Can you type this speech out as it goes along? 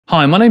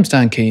Hi, my name's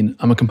Dan Keane.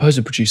 I'm a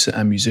composer, producer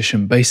and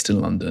musician based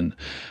in London,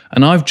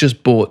 and I've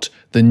just bought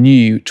the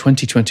new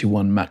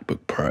 2021 MacBook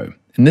Pro.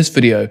 In this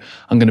video,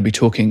 I'm going to be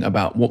talking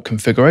about what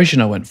configuration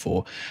I went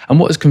for and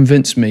what has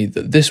convinced me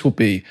that this will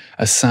be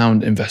a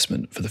sound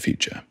investment for the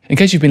future. In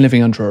case you've been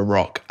living under a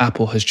rock,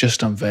 Apple has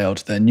just unveiled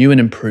their new and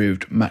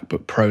improved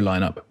MacBook Pro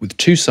lineup with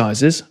two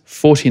sizes,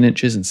 14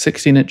 inches and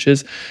 16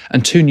 inches,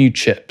 and two new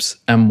chips,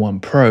 M1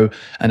 Pro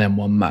and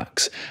M1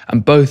 Max,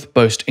 and both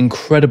boast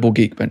incredible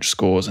Geekbench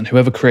scores, and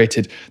whoever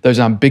created those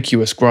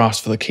ambiguous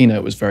graphs for the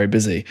keynote was very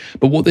busy.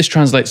 But what this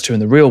translates to in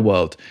the real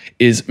world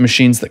is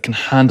machines that can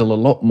handle a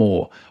lot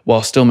more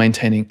while still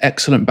maintaining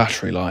excellent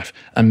battery life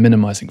and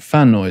minimizing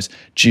fan noise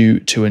due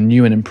to a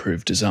new and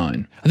improved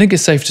design. I think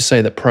it's safe to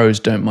say that pros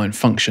don't mind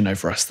function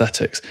over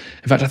aesthetics.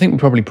 In fact, I think we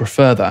probably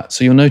prefer that,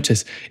 so you'll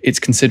notice it's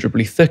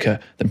considerably thicker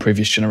than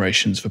previous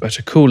generations for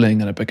better cooling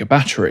and a bigger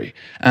battery,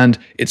 and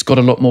it's got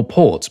a lot more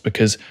ports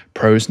because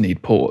pros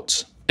need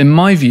ports. In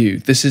my view,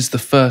 this is the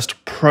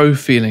first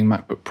pro-feeling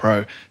MacBook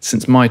Pro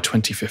since my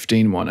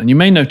 2015 one, and you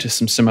may notice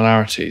some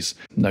similarities.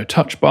 No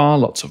touch bar,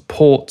 lots of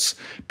ports,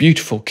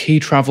 beautiful key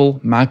travel,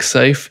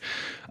 MagSafe.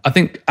 I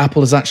think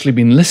Apple has actually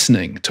been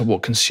listening to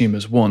what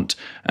consumers want,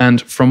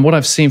 and from what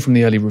I've seen from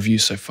the early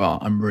reviews so far,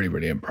 I'm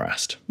really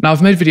impressed. Now,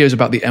 I've made videos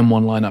about the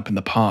M1 lineup in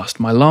the past.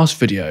 My last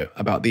video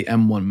about the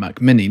M1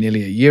 Mac Mini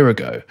nearly a year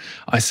ago,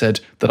 I said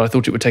that I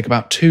thought it would take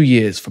about 2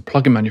 years for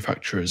plugin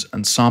manufacturers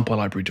and sample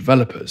library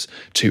developers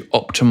to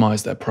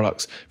optimize their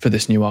products for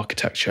this new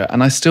architecture,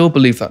 and I still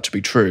believe that to be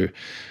true.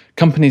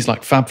 Companies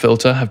like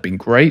FabFilter have been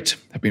great,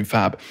 have been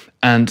fab,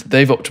 and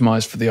they've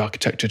optimized for the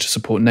architecture to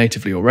support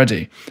natively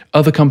already.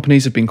 Other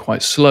companies have been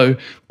quite slow,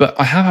 but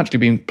I have actually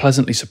been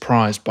pleasantly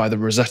surprised by the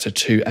Rosetta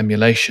 2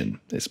 emulation.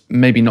 It's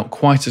maybe not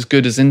quite as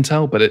good as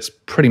Intel, but it's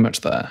pretty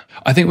much there.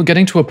 I think we're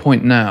getting to a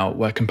point now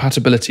where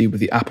compatibility with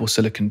the Apple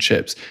Silicon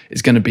chips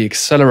is going to be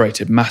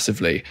accelerated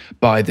massively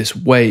by this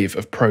wave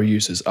of pro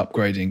users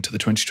upgrading to the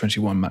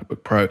 2021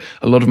 MacBook Pro.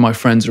 A lot of my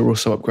friends are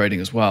also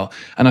upgrading as well,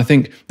 and I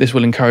think this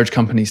will encourage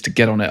companies to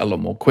get on it a lot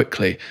more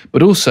quickly.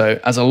 But also,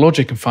 as a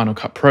Logic and Final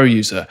Cut Pro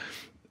user,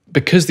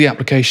 because the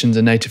applications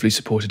are natively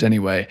supported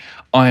anyway,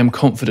 I am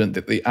confident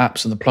that the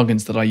apps and the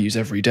plugins that I use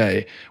every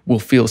day will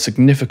feel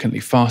significantly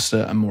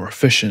faster and more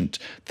efficient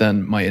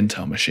than my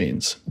Intel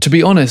machines. To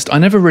be honest, I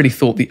never really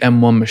thought the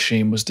M1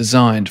 machine was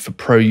designed for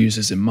pro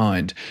users in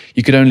mind.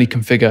 You could only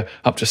configure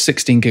up to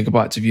 16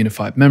 gigabytes of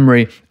unified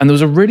memory, and there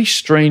was a really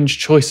strange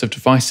choice of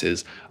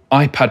devices: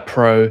 iPad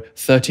Pro,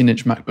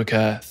 13-inch MacBook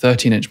Air,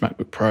 13-inch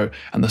MacBook Pro,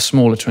 and the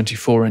smaller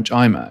 24-inch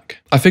iMac.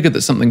 I figured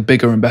that something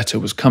bigger and better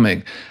was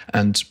coming,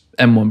 and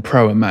M1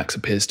 Pro and Max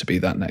appears to be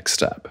that next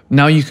step.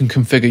 Now you can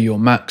configure your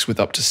Macs with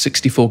up to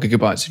 64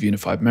 gigabytes of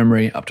unified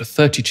memory, up to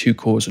 32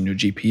 cores on your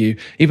GPU,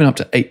 even up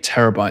to 8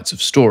 terabytes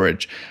of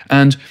storage.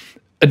 And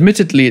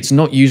admittedly, it's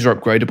not user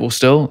upgradable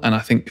still, and I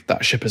think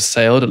that ship has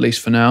sailed, at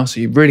least for now,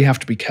 so you really have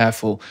to be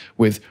careful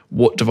with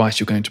what device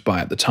you're going to buy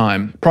at the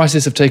time.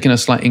 Prices have taken a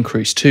slight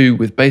increase too,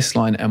 with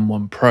baseline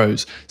M1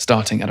 Pros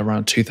starting at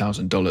around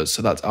 $2,000,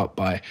 so that's up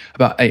by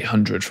about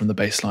 $800 from the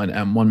baseline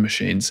M1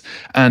 machines,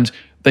 and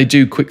they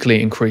do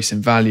quickly increase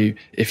in value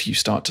if you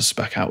start to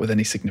spec out with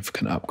any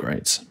significant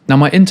upgrades. Now,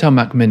 my Intel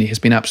Mac Mini has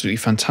been absolutely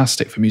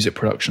fantastic for music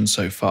production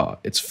so far.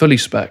 It's fully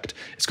spec'd,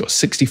 it's got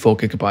 64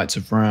 gigabytes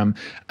of RAM,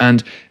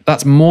 and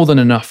that's more than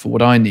enough for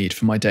what I need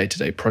for my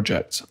day-to-day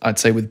projects. I'd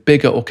say with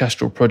bigger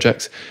orchestral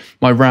projects,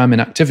 my RAM in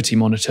Activity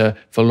Monitor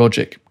for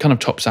Logic kind of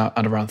tops out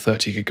at around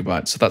 30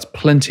 gigabytes, so that's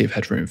plenty of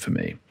headroom for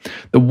me.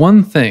 The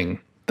one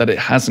thing that it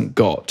hasn't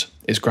got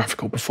is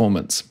graphical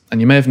performance.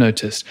 And you may have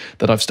noticed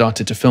that I've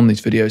started to film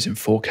these videos in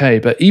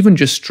 4K, but even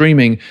just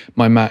streaming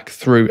my Mac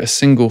through a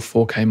single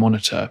 4K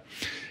monitor,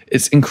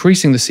 it's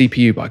increasing the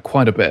CPU by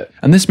quite a bit.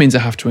 And this means I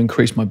have to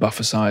increase my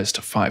buffer size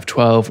to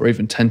 512 or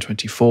even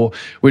 1024,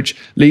 which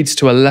leads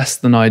to a less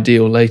than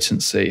ideal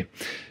latency.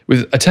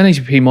 With a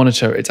 1080p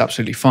monitor, it's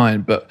absolutely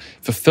fine, but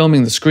for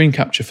filming the screen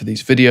capture for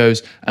these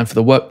videos and for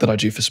the work that I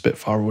do for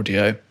Spitfire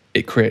Audio,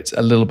 it creates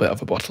a little bit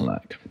of a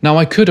bottleneck. Now,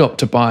 I could opt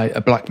to buy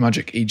a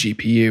Blackmagic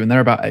eGPU, and they're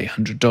about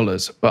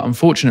 $800, but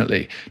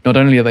unfortunately, not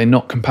only are they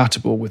not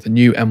compatible with the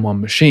new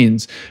M1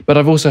 machines, but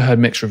I've also heard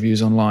mixed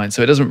reviews online,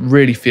 so it doesn't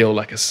really feel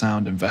like a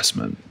sound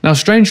investment. Now,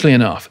 strangely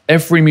enough,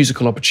 every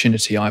musical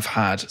opportunity I've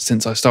had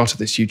since I started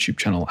this YouTube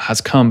channel has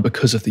come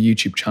because of the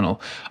YouTube channel.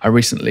 I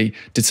recently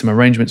did some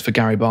arrangements for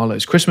Gary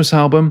Barlow's Christmas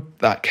album.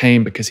 That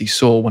came because he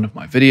saw one of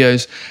my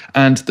videos,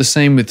 and the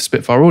same with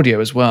Spitfire Audio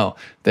as well.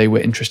 They were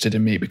interested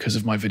in me because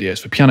of my videos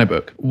for Piano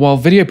Book. While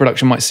video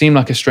production might seem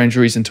like a strange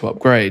reason to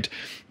upgrade,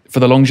 for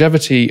the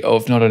longevity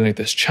of not only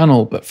this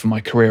channel, but for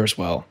my career as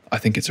well, I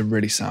think it's a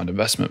really sound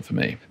investment for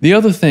me. The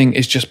other thing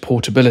is just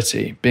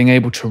portability. Being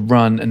able to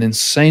run an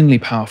insanely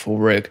powerful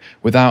rig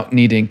without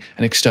needing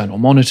an external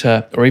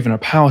monitor or even a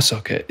power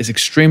socket is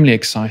extremely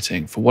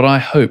exciting for what I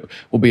hope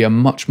will be a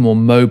much more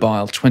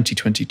mobile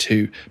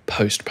 2022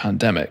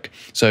 post-pandemic.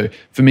 So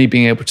for me,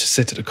 being able to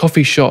sit at a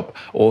coffee shop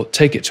or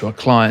take it to a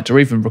client or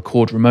even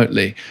record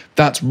remotely,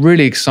 that's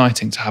really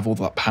exciting to have all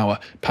that power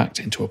packed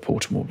into a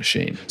portable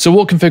machine. So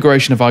what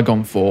configuration have I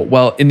gone for?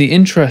 Well, in the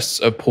interests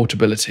of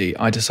portability,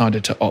 I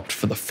decided to opt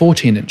for the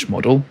 14-inch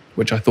model,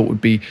 which I thought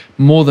would be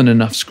more than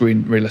enough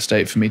screen real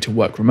estate for me to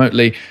work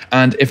remotely.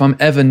 And if I'm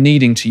ever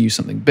needing to use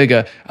something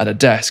bigger at a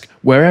desk,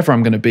 wherever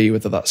I'm going to be,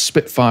 whether that's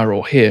Spitfire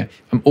or here,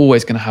 I'm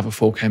always going to have a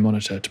 4K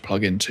monitor to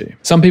plug into.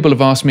 Some people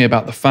have asked me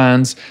about the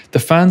fans. The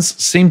fans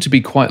seem to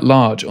be quite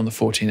large on the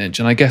 14-inch,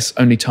 and I guess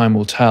only time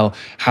will tell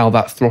how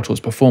that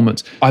throttles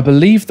performance. I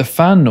believe the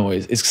fan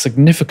noise is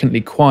significantly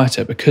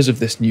quieter because of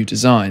this new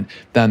design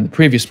than the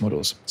previous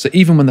models. So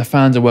even when the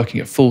fans are working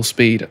at full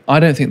speed, I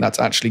don't think that's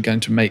actually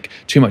going to make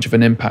too much of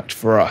an impact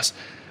for us.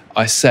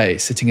 I say,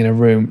 sitting in a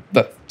room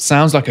that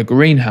sounds like a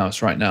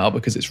greenhouse right now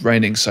because it's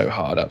raining so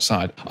hard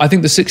outside. I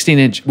think the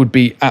 16-inch would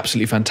be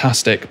absolutely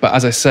fantastic, but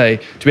as I say,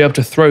 to be able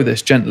to throw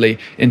this gently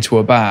into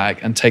a bag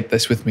and take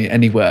this with me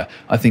anywhere,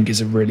 I think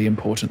is a really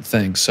important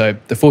thing. So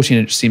the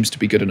 14-inch seems to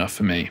be good enough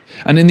for me.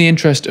 And in the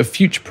interest of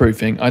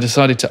future-proofing, I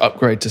decided to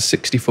upgrade to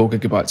 64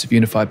 gigabytes of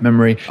unified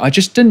memory. I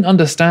just didn't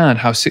understand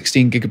how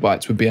 16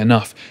 gigabytes would be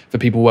enough for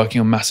people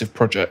working on massive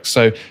projects.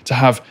 So to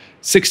have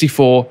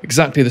 64,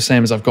 exactly the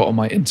same as I've got on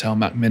my Intel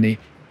Mac Mini,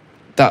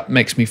 that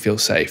makes me feel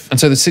safe. And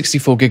so the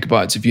 64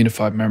 gigabytes of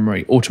unified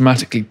memory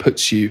automatically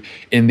puts you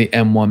in the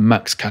M1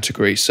 Max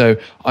category. So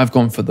I've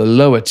gone for the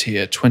lower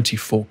tier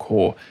 24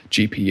 core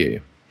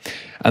GPU.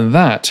 And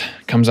that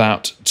comes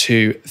out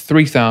to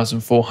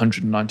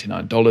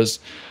 $3,499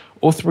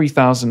 or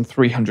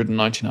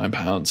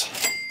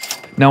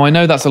 £3,399. Now I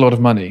know that's a lot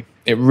of money.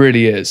 It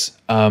really is.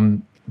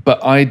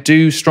 But I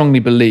do strongly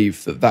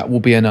believe that that will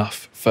be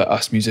enough for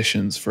us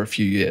musicians for a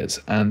few years.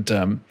 And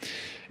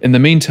in the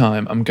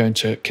meantime, I'm going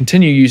to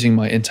continue using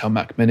my Intel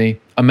Mac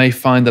Mini. I may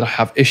find that I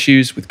have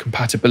issues with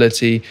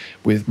compatibility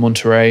with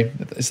Monterey.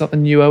 Is that the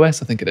new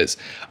OS? I think it is.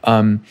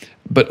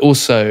 But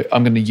also,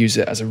 I'm going to use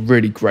it as a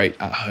really great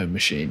at-home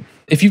machine.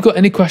 If you've got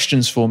any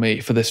questions for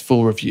me for this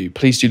full review,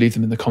 please do leave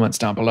them in the comments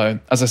down below.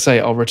 As I say,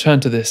 I'll return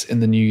to this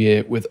in the new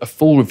year with a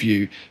full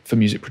review for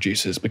music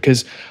producers,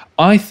 because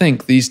I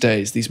think these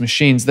days, these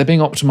machines, they're being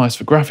optimized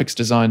for graphics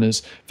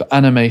designers, for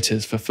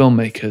animators, for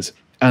filmmakers,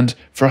 and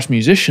for us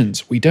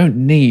musicians, we don't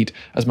need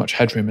as much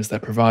headroom as they're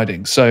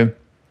providing. So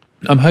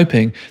I'm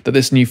hoping that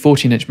this new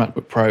 14-inch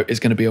MacBook Pro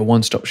is going to be a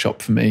one-stop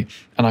shop for me,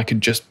 and I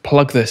can just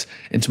plug this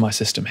into my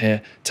system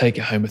here, take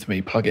it home with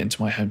me, plug it into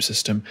my home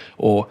system,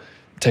 or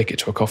take it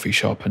to a coffee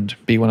shop and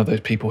be one of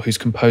those people who's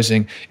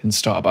composing in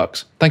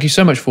Starbucks. Thank you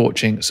so much for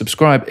watching.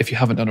 Subscribe if you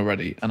haven't done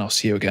already, and I'll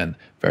see you again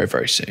very,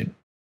 very soon.